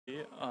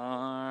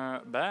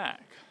are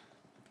back.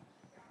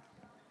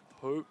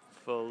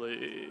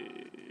 Hopefully.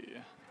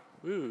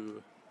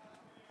 Woo.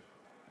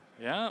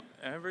 Yep,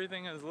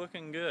 everything is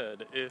looking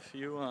good. If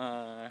you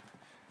are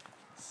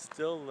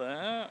still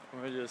there,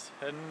 we're just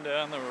heading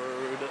down the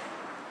road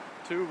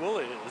to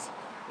Woolies.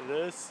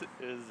 This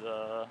is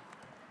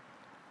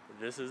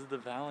the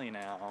valley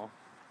now.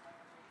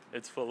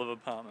 It's full of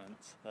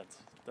apartments.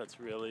 That's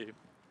really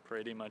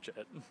pretty much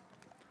it.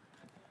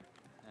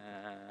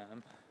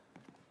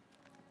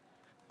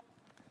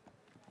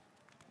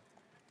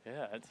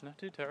 Yeah, it's not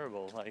too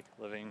terrible, like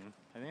living,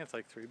 I think it's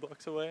like 3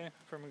 blocks away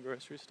from a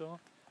grocery store.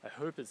 I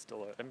hope it's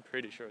still open. I'm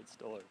pretty sure it's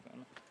still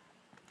open.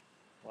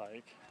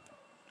 Like,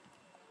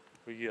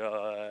 we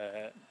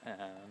got, I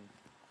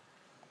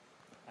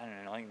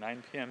don't know, like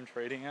 9 p.m.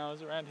 trading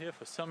hours around here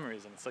for some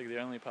reason. It's like the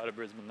only part of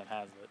Brisbane that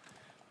has it.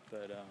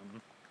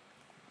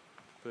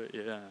 But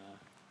yeah,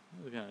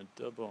 we're gonna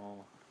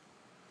double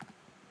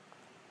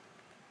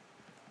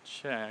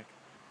check.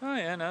 Oh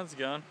yeah, now it's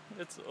gone.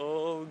 It's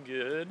all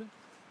good.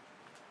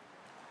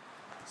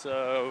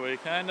 So I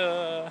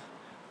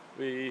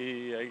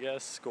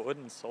guess scored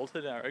and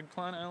salted our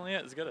eggplant earlier.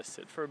 It's got to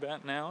sit for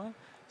about an hour.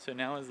 So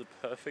now is the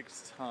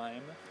perfect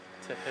time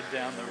to head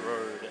down the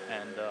road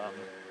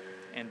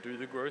and do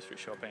the grocery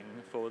shopping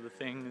for the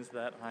things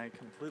that I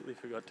completely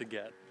forgot to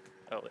get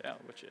earlier,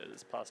 which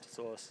is pasta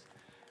sauce,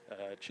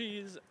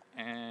 cheese,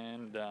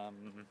 and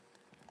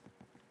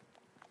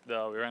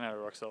we ran out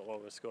of rock salt while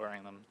we were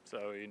scoring them,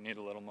 so we need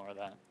a little more of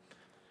that.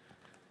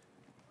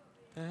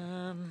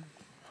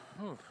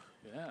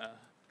 Yeah.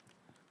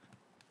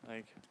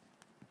 Like,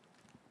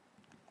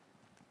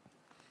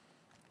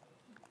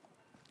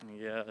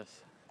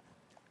 yes.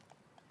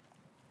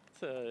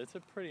 It's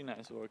a pretty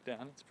nice walk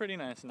down. It's a pretty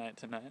nice night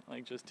tonight,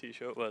 like just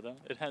t-shirt weather.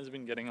 It has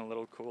been getting a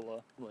little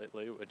cooler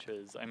lately, which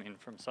is, I mean,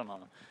 from summer,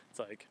 it's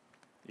like,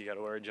 you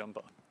gotta wear a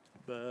jumper.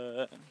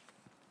 But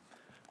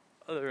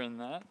other than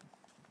that,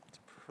 it's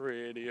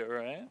pretty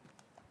alright.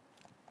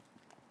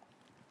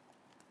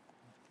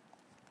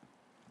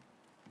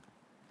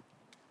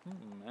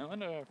 I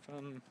wonder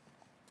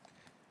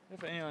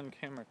if anyone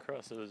came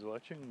across it was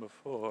watching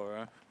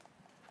before.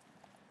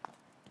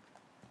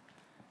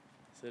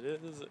 So it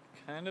is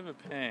kind of a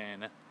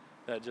pain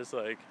that just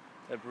like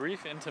a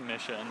brief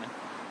intermission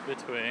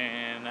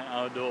between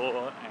our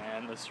door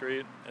and the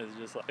street is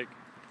just like,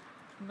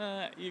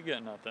 nah, you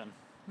got nothing.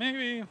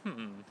 Maybe, I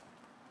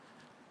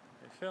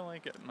feel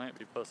like it might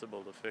be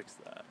possible to fix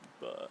that,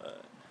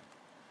 but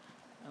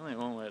only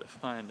one way to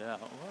find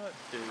out. What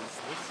is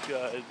this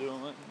guy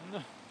doing?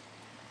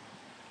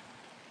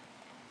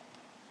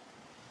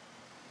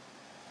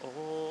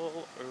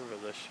 All over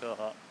the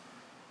shop.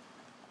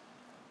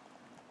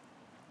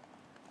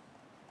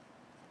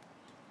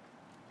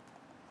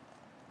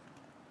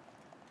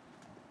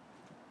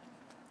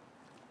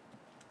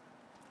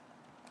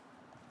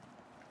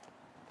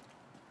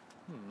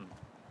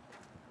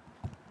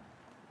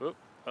 Oop,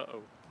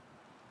 uh-oh.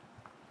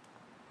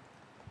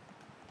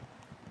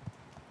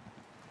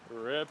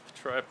 Rip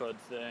tripod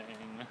thing.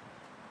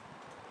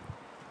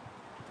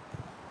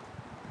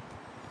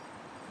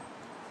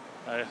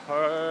 I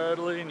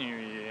hardly knew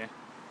ye.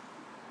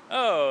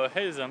 Oh,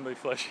 hey zombie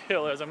flesh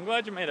healers, I'm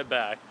glad you made it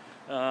back.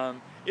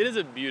 It is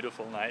a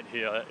beautiful night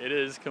here. It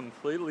is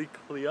completely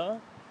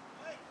clear.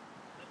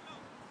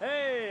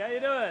 Hey, how you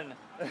doing?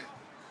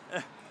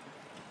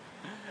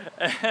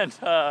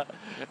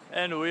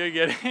 And we're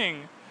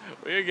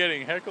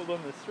getting heckled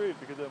on the street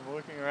because I'm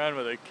walking around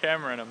with a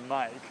camera and a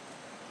mic.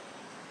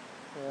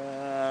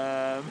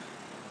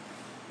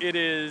 It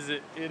is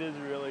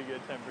really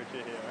good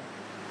temperature here,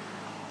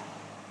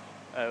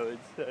 I would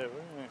say.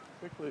 We're gonna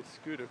quickly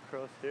scoot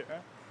across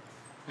here.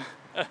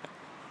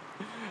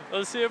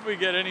 Let's see if we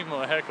get any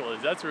more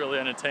hecklers. That's really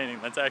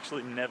entertaining. That's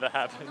actually never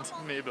happened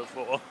to me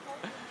before.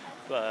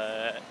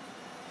 But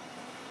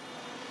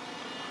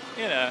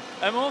you know,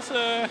 I'm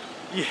also,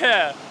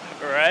 yeah,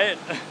 right?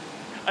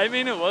 I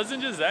mean, it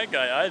wasn't just that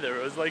guy either.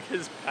 It was like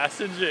his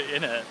passenger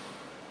in it.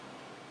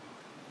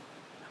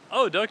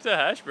 Oh, Dr.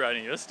 Hash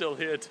Brownie, you're still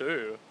here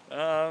too.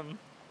 Yeah,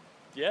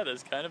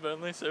 there's kind of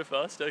only so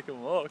fast I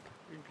can walk.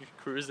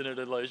 Cruising at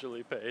a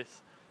leisurely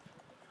pace.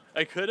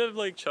 I could have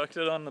like chucked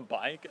it on the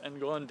bike and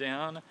gone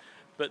down,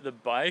 but the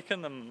bike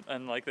and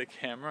the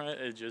camera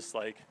is just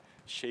like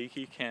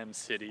shaky cam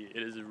city.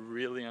 It is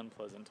really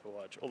unpleasant to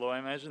watch. Although I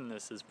imagine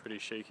this is pretty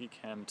shaky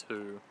cam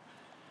too.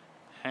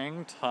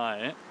 Hang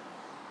tight,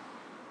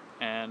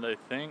 and I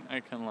think I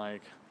can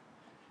like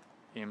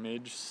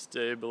image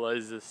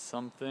stabilize this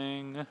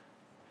something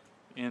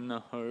in the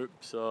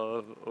hopes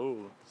of,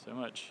 oh, so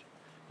much.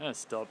 I'm gonna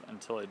stop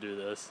until I do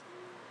this.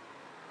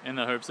 In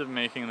the hopes of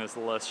making this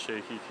less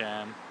shaky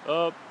cam.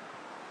 Oh,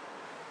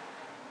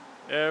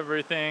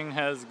 everything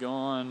has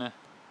gone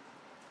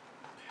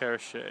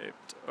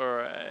pear-shaped.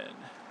 Alright.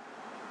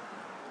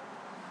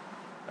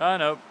 Oh,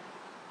 nope.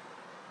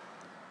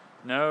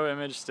 No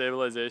image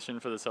stabilization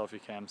for the selfie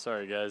cam.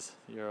 Sorry, guys.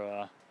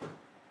 You're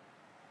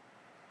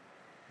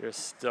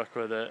stuck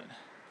with it.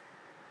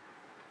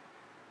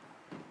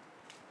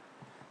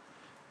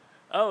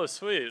 Oh,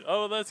 sweet.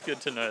 Oh, that's good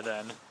to know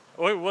then.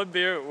 Wait, what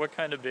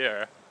kind of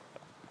beer?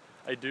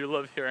 I do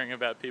love hearing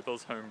about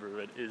people's homebrew.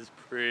 It is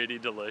pretty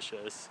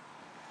delicious.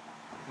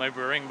 My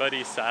brewing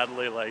buddy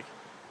sadly, like,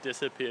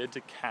 disappeared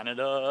to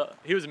Canada.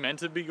 He was meant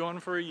to be gone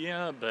for a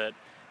year, but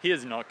he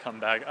has not come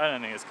back. I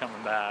don't think he's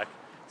coming back.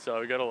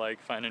 So I gotta,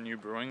 like, find a new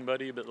brewing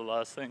buddy, but the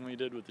last thing we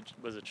did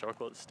was a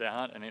chocolate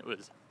stout, and it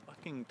was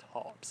fucking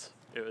tops.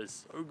 It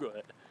was so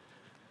good.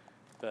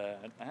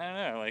 But, I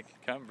don't know, like,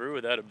 can't brew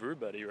without a brew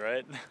buddy,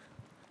 right?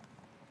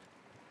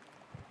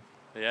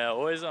 Yeah,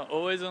 always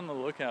on the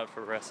lookout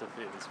for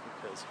recipes,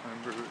 because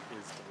homebrew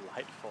is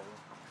delightful.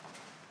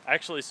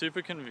 Actually,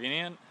 super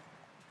convenient.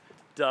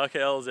 Dark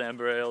ales,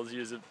 amber ales,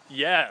 use it.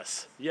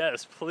 Yes,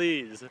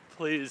 please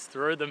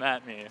throw them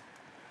at me.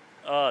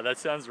 Oh, that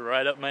sounds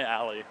right up my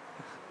alley.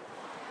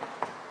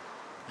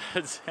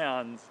 That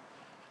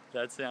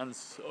sounds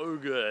so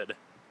good.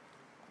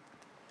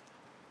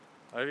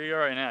 Where do you go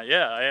right now?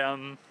 Yeah,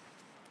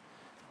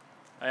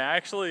 I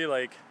actually,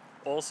 like,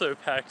 also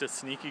packed a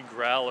sneaky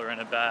growler in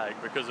a bag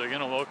because we're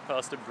gonna walk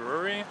past a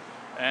brewery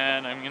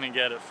and I'm gonna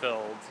get it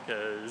filled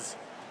because,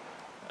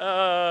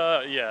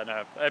 yeah,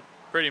 no, I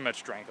pretty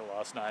much drank it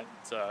last night,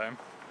 so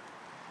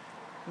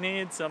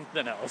need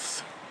something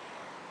else.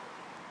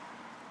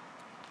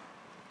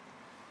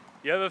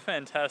 You have a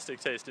fantastic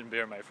taste in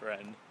beer, my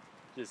friend.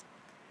 Just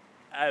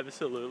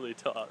absolutely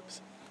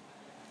tops.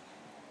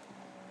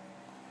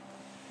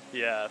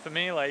 Yeah, for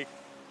me, like,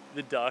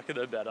 the darker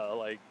the better.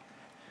 Like,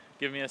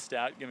 give me a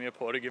stout, give me a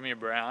porter, give me a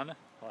brown.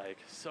 Like,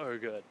 so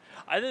good.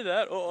 Either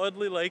that or,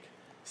 oddly, like,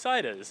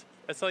 ciders.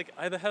 It's like,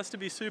 either has to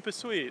be super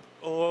sweet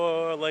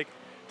or, like,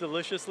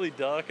 deliciously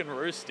dark and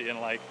roasty and,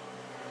 like,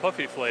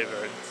 coffee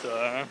flavored.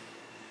 So,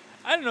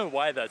 I don't know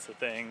why that's a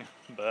thing,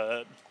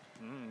 but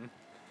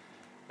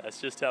that's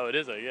just how it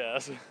is, I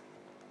guess.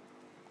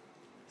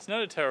 It's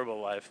not a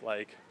terrible life.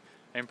 Like,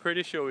 I'm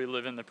pretty sure we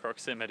live in the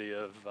proximity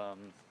of,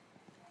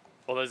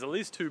 well, there's at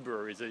least 2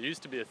 breweries. There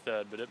used to be a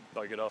third, but it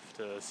buggered off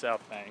to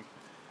South Bank.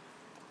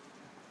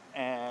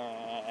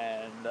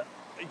 And,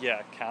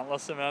 yeah,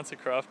 countless amounts of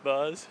craft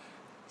bars.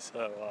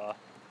 So,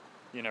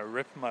 you know,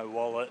 rip my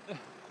wallet.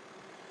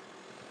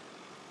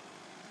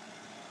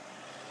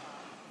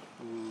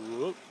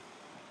 Whoop.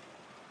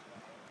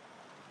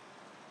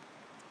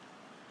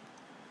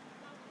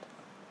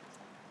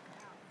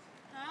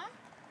 Huh?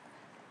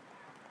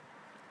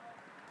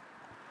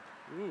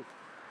 Ooh.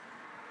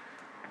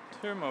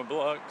 2 more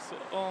blocks,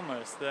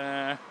 almost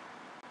there.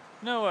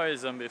 No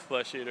worries, zombie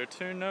flesh eater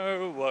 2,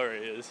 no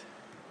worries.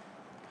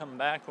 Come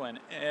back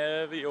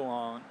whenever you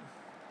want.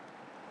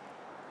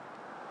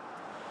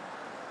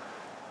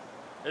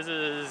 This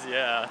is,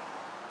 yeah.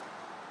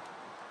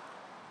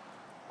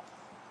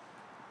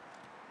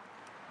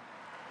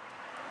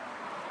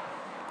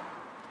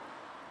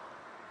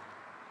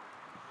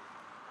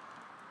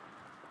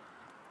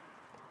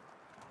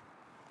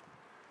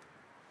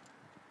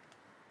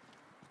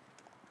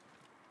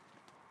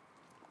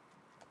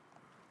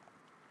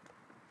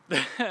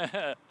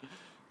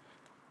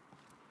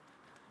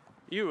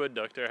 You would,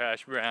 Dr.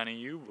 Hash Brownie,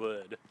 you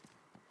would.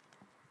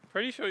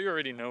 Pretty sure you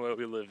already know where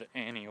we live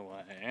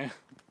anyway.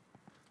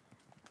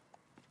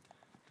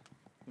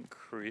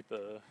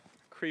 Creeper.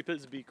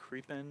 Creepers be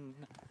creepin'.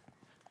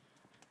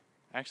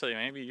 Actually,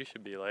 maybe you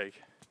should be like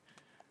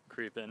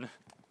creepin'.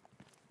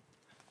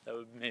 That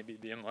would maybe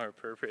be a more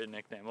appropriate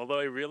nickname. Although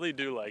I really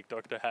do like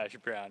Dr. Hash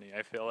Brownie.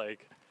 I feel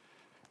like,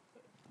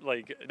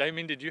 I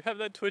mean, did you have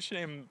that Twitch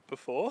name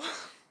before?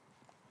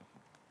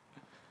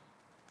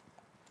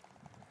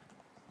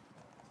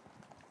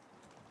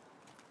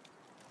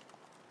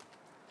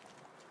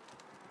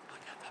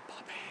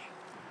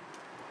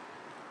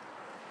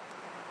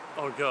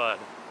 Oh god,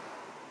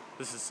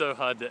 this is so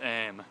hard to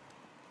aim.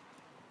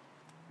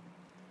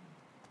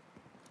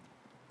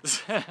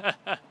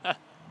 I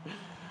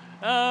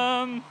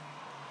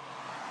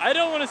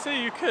don't want to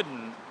say you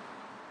couldn't.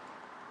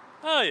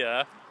 Oh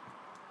yeah,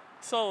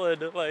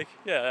 solid, like,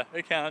 yeah,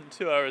 account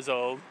 2 hours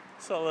old.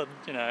 Solid,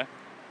 you know,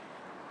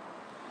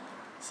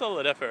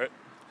 solid effort.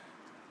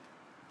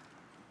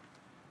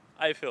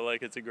 I feel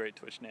like it's a great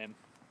Twitch name.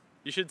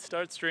 You should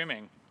start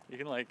streaming. You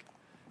can, like,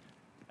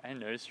 I don't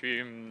know,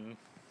 stream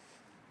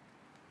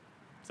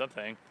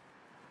something.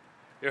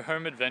 Your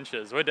home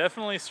adventures. We're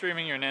definitely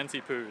streaming your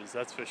Nancy Poos,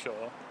 that's for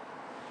sure.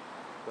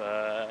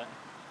 But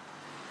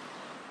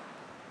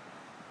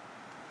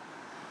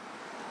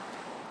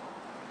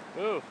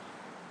ooh.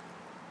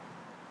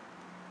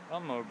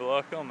 One more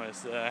block,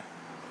 almost there.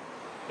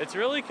 It's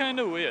really kind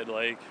of weird,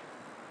 like,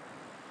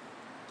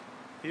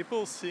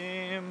 people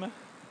seem...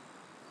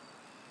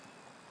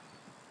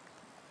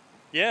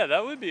 Yeah,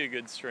 that would be a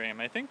good stream.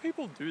 I think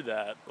people do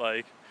that.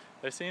 Like,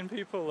 I've seen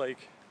people,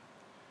 like,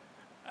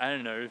 I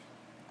don't know,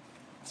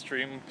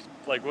 stream,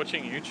 like,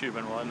 watching YouTube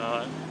and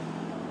whatnot.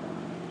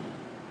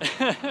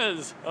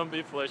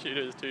 Zombie flesh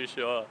eater is too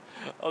short.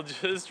 I'll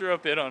just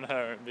drop in on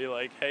her and be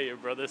like, hey, your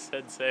brother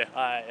said say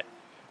hi.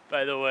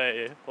 By the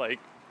way, like,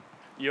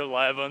 you're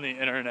live on the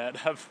internet.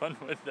 Have fun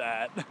with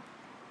that.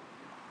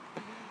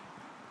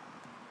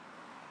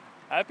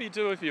 Happy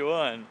to if you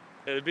want.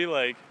 It'd be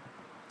like,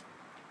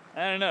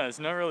 I don't know, it's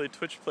not really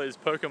Twitch plays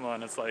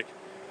Pokemon, it's like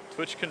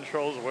Twitch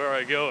controls where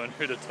I go and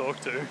who to talk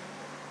to.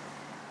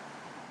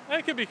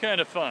 That could be kind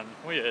of fun.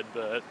 Weird,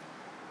 but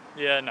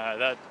yeah, no,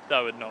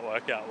 that would not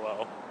work out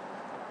well.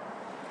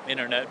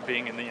 Internet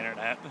being in the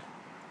internet.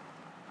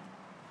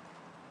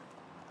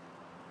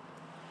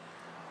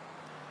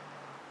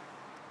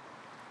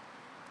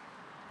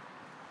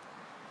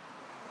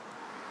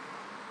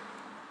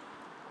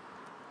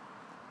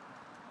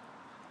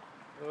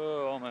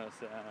 Oh, almost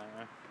there.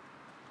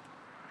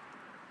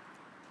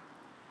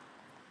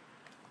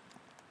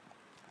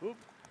 Oop.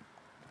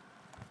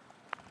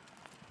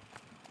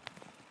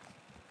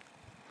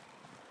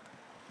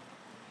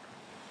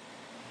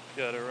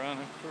 Gotta run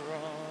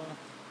across.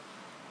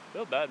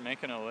 Feel bad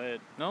making a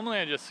late. Normally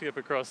I just skip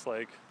across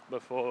like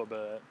before,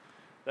 but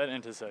that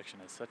intersection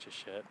is such a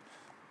shit.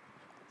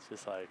 It's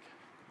just like,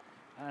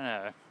 I don't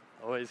know,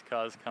 always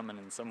cars coming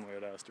in some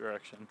weird ass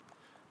direction.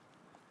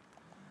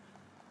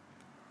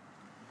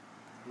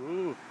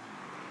 Ooh.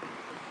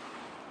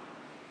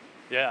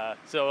 Yeah,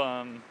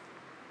 so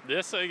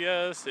this I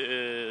guess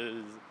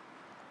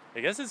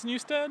it's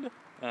Newstead.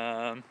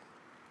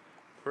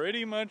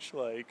 Pretty much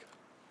like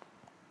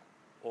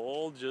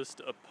all just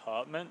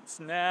apartments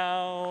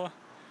now.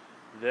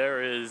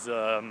 There's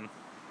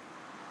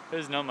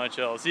not much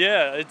else.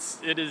 Yeah,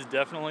 it is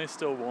definitely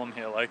still warm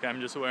here. Like I'm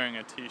just wearing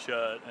a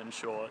t-shirt and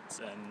shorts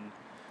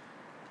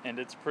and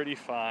it's pretty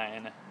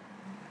fine.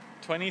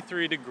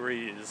 23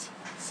 degrees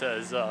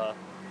says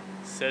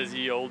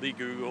ye olde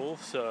Google,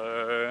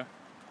 so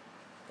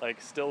like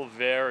still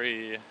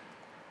very,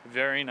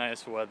 very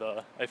nice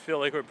weather. I feel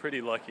like we're pretty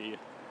lucky.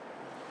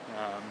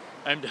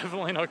 I'm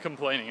definitely not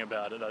complaining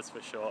about it, that's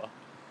for sure.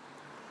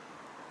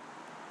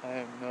 I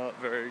am not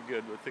very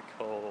good with the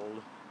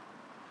cold.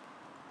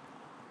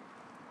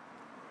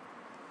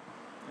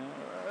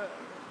 Alright,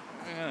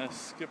 I'm gonna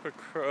skip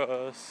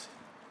across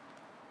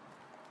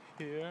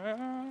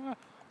here.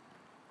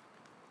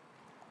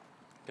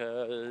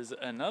 Because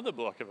another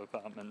block of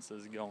apartments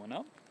is going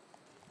up.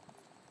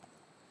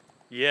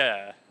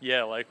 Yeah,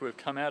 like we've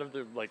come out of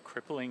the like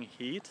crippling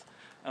heat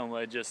and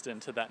we're just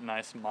into that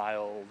nice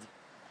mild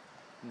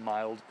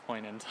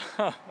point in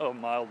time, or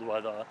mild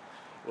weather,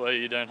 where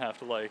you don't have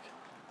to like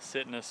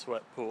sit in a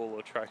sweat pool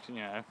or track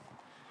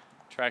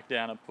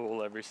down a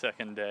pool every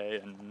second day,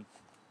 and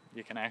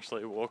you can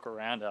actually walk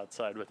around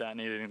outside without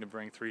needing to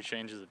bring 3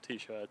 changes of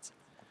t-shirts.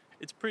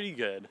 It's pretty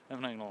good,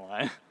 I'm not gonna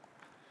lie.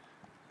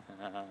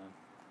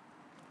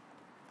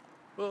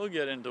 We'll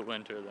get into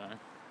winter though.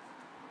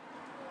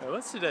 Oh,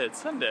 what's today?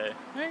 It's Sunday.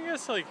 I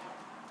guess like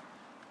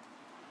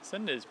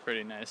Sunday's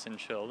pretty nice and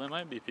chill. There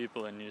might be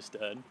people in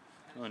Newstead,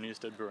 or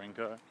Newstead Brewing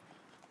Co.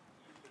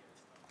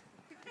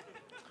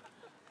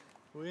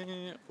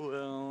 We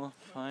will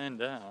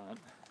find out.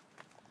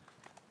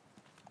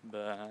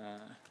 But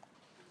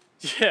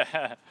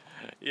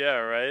yeah,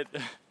 right.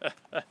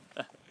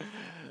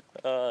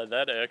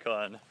 That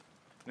aircon,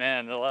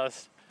 man. The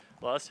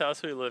last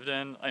house we lived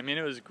in, I mean,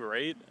 it was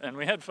great, and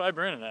we had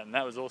fiber internet, and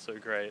that was also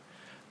great.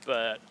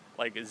 But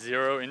like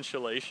 0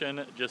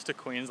 insulation, just a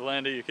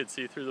Queenslander, you could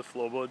see through the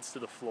floorboards to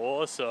the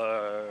floor.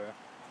 So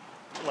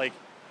like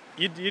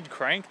you'd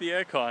crank the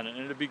aircon and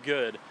it'd be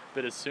good,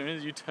 but as soon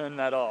as you turn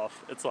that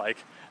off, it's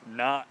like,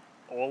 nah,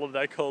 all of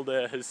that cold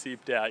air has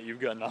seeped out. You've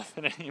got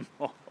nothing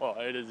anymore.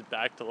 It is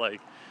back to like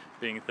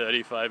being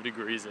 35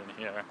 degrees in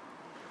here.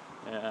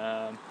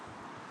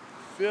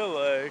 Feel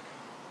like,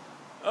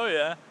 oh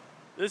yeah,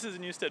 this is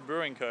Newstead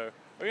Brewing Co.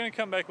 We're gonna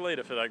come back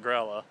later for that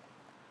growler.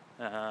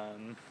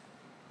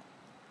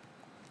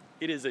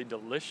 It is a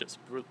delicious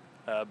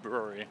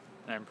brewery,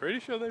 and I'm pretty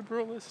sure they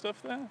brew all this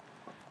stuff there.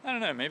 I don't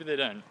know, maybe they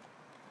don't.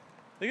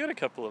 They got a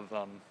couple of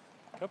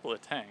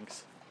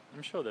tanks.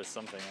 I'm sure there's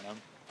something in them.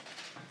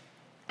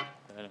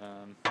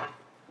 But,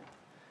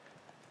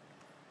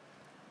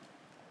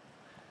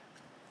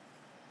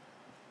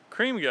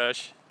 Cream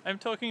Gush, I'm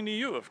talking to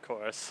you, of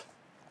course.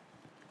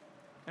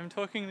 I'm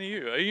talking to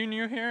you. Are you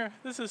new here?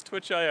 This is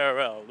Twitch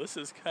IRL. This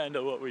is kind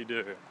of what we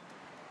do.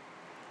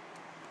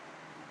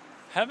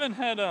 Haven't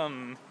had,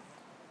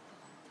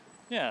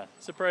 yeah,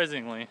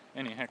 surprisingly,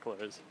 any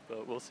hecklers,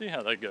 but we'll see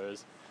how that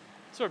goes.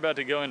 So we're about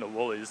to go into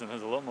Woolies, and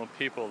there's a lot more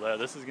people there.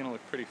 This is gonna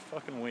look pretty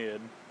fucking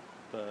weird,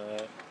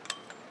 but...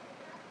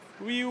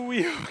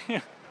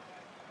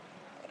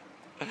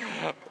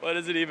 What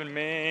does it even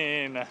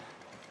mean?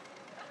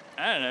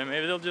 I don't know,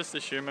 maybe they'll just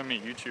assume I'm a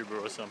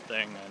YouTuber or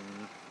something,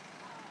 and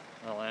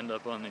I'll end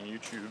up on the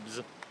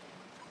YouTubes.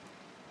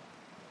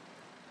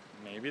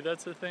 Maybe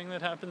that's a thing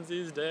that happens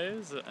these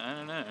days? I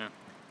don't know.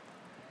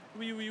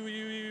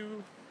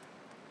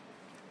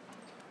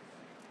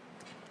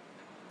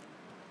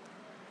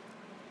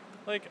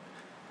 Like,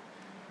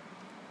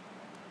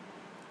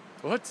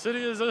 what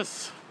city is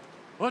this?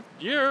 What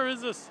year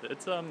is this?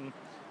 It's,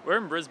 we're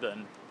in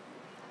Brisbane.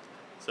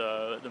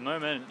 So at the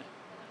moment,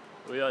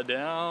 we are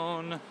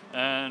down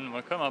and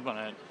we'll come up on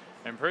it.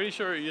 I'm pretty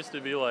sure it used to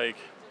be like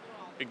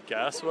a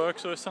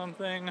gasworks or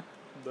something,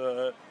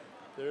 but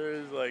there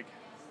is like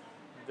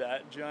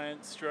that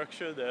giant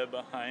structure there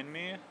behind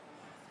me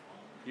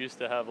used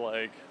to have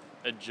like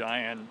a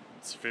giant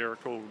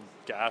spherical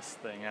gas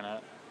thing in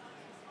it.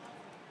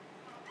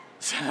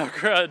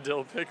 Sauerkraut,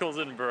 dill pickles,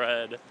 and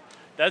bread.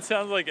 That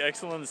sounds like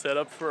excellent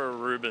setup for a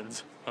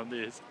Reuben's on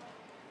these.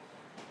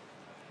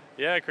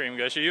 Yeah, Cream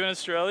Gush. Are you in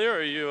Australia or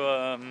are you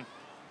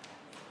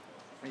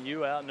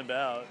out and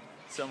about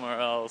somewhere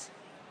else?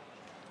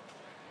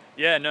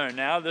 Yeah, no,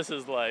 now this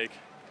is like,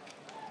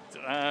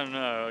 I don't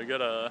know, I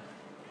gotta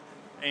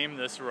aim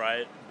this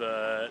right,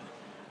 but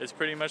it's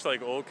pretty much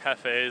like old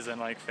cafes and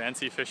like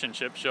fancy fish and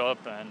chip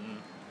shop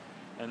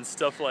and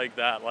stuff like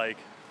that. Like,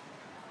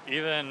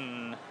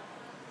 even,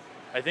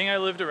 I think I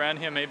lived around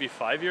here maybe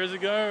 5 years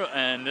ago,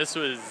 and this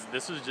was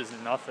just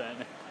nothing,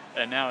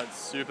 and now it's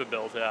super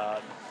built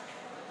out.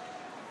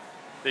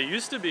 There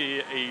used to be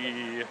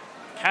a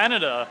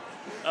Canada.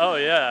 Oh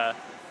yeah,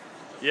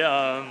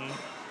 yeah.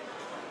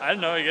 I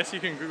don't know. I guess you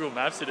can Google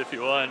Maps it if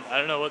you want. I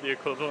don't know what the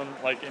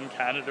equivalent like in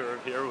Canada or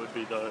here would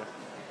be though,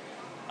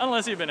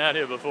 unless you've been out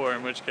here before,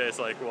 in which case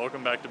like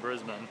welcome back to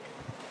Brisbane.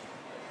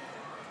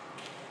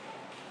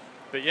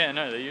 But yeah,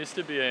 no, there used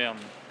to be a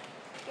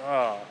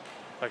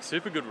like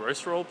super good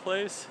roast roll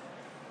place,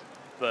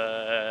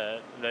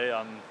 but they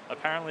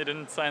apparently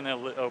didn't sign their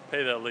or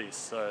pay their lease,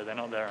 so they're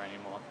not there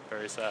anymore.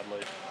 Very sadly.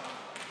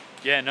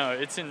 Yeah, no,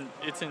 it's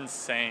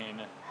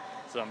insane.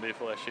 Zombie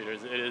flesh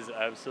eaters. It is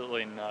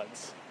absolutely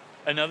nuts.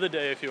 Another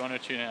day if you want to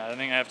tune in. I don't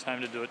think I have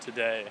time to do it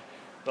today,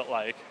 but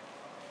like,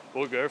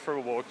 we'll go for a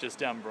walk just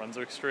down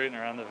Brunswick Street and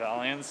around the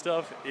valley and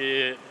stuff.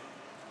 It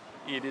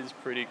is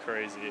pretty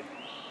crazy.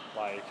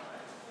 Like,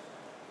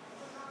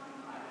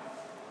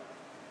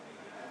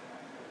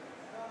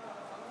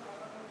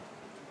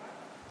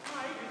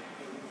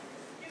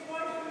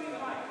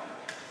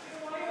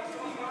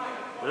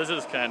 this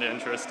is kind of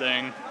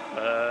interesting,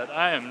 but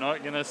I am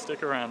not gonna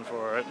stick around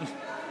for it.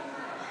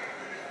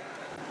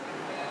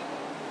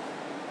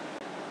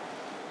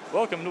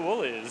 Welcome to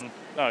Woolies.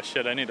 Oh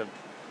shit, I need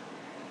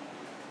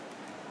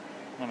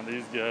one of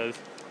these guys.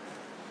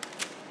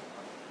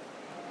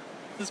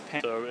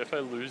 So if I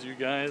lose you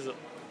guys,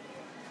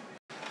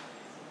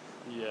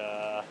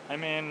 yeah, I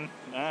mean,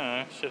 I don't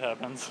know, shit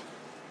happens.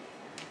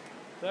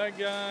 That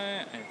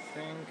guy, I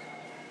think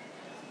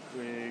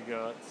we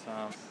got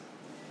some.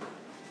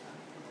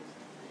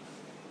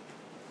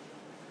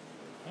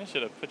 I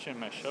should have put you in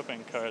my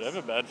shopping cart. I have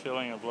a bad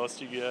feeling I've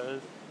lost you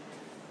guys.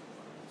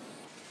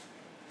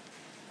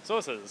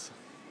 Sauces.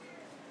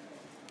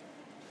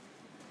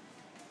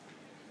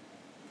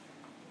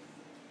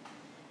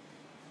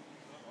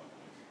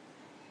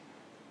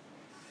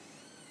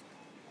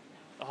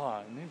 Oh,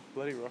 I need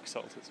bloody rock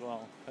salt as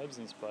well. Herbs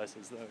and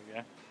spices, there we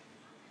go.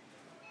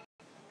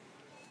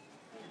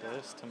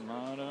 Diced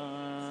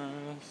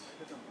tomatoes.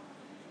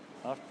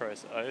 Half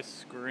price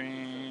ice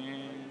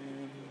cream.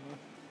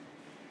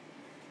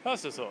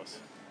 Pasta sauce.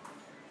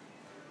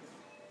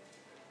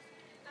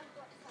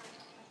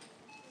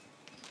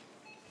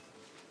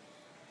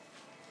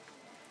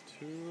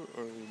 Two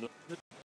or the